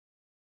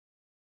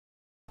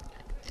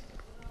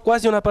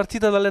Quasi una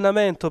partita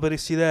d'allenamento per il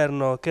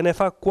Siderno, che ne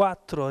fa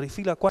 4,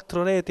 rifila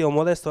 4 reti a un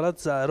modesto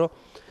Lazzaro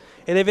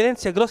ed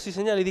evidenzia grossi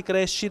segnali di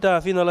crescita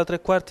fino alla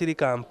tre quarti di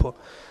campo.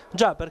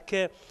 Già,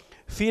 perché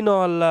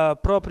fino al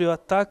proprio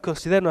attacco il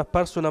Siderno è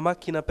apparso una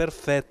macchina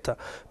perfetta,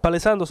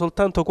 palesando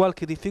soltanto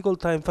qualche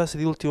difficoltà in fase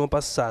di ultimo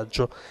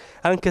passaggio,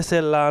 anche se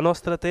la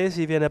nostra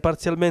tesi viene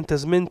parzialmente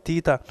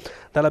smentita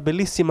dalla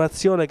bellissima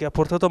azione che ha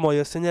portato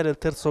Moio a segnare il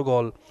terzo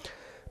gol.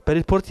 Per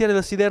il portiere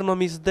del Siderno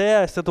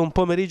Misdea è stato un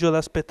pomeriggio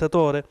da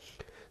spettatore,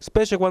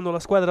 specie quando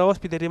la squadra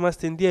ospite è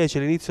rimasta in 10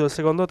 all'inizio del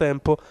secondo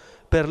tempo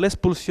per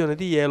l'espulsione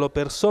di Ielo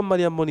per somma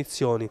di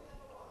ammonizioni.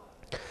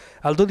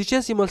 Al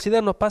 12esimo il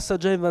Siderno passa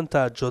già in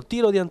vantaggio,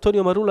 tiro di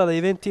Antonio Marulla dai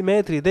 20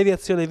 metri,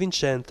 deviazione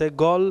vincente,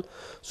 gol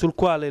sul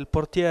quale il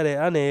portiere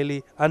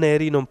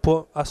Aneri non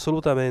può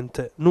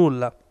assolutamente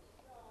nulla.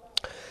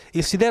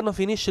 Il Siderno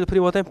finisce il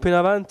primo tempo in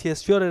avanti e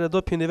sfiora il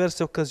raddoppio in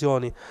diverse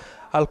occasioni.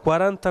 Al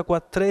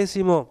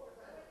 44esimo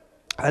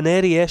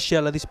Aneri esce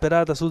alla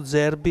disperata su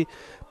Zerbi,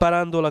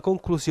 parando la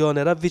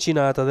conclusione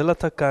ravvicinata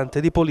dell'attaccante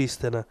di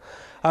Polistena.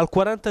 Al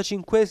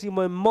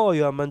 45esimo è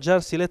Moio a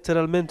mangiarsi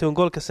letteralmente un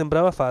gol che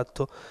sembrava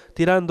fatto,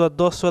 tirando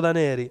addosso ad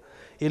Aneri.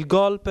 Il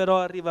gol però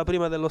arriva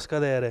prima dello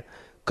scadere.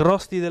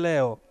 Cross di De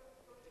Leo,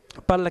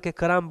 palla che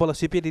carambola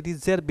sui piedi di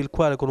Zerbi, il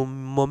quale con un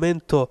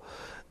momento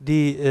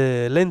di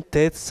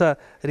lentezza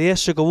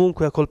riesce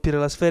comunque a colpire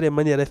la sfera in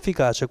maniera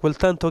efficace, quel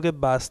tanto che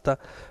basta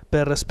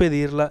per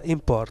spedirla in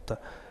porta.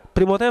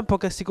 Primo tempo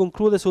che si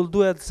conclude sul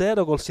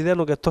 2-0 col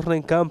Siderno che torna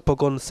in campo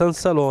con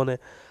Sansalone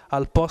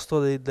al posto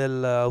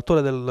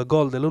dell'autore del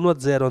gol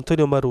dell'1-0,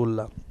 Antonio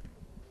Marulla.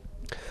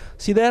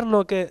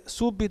 Siderno che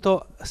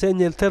subito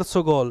segna il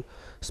terzo gol,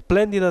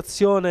 splendida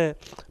azione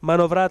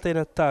manovrata in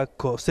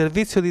attacco,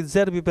 servizio di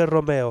Zerbi per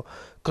Romeo,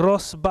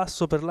 cross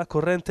basso per la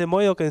corrente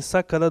Moio che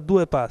insacca da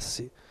 2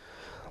 passi.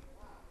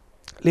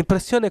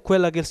 L'impressione è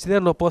quella che il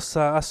Siderno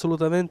possa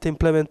assolutamente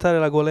implementare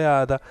la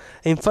goleada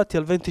e infatti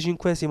al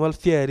 25esimo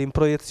Alfieri in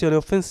proiezione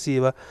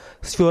offensiva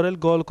sfiora il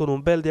gol con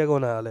un bel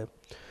diagonale.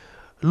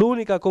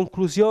 L'unica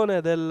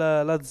conclusione del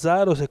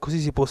Lazzaro, se così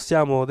si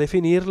possiamo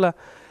definirla,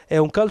 è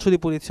un calcio di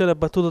punizione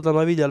battuto da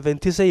Naviglia al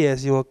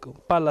 26esimo,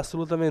 palla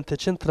assolutamente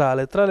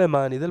centrale tra le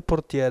mani del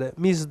portiere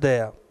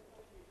Misdea.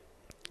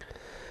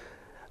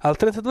 Al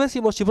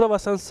 32esimo ci prova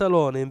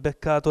Sansalone,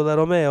 imbeccato da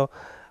Romeo.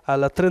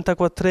 Al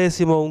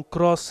 34esimo un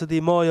cross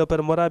di Moio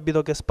per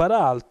Morabito che spara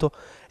alto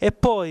e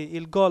poi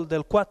il gol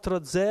del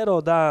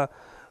 4-0 dà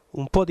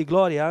un po' di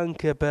gloria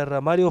anche per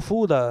Mario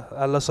Fuda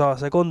alla sua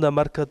seconda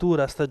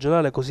marcatura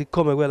stagionale, così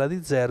come quella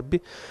di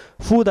Zerbi.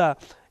 Fuda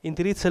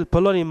indirizza il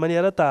pallone in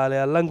maniera tale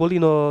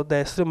all'angolino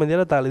destro, in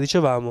maniera tale,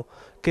 dicevamo,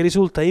 che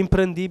risulta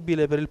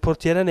imprendibile per il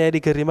portiere Neri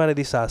che rimane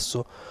di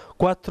sasso.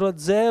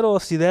 4-0,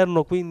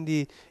 Siderno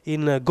quindi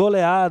in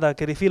goleada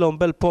che rifila un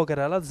bel poker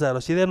a Lazzaro,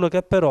 Siderno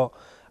che però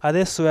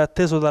adesso è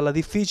atteso dalla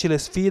difficile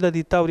sfida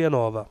di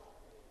Taurianova.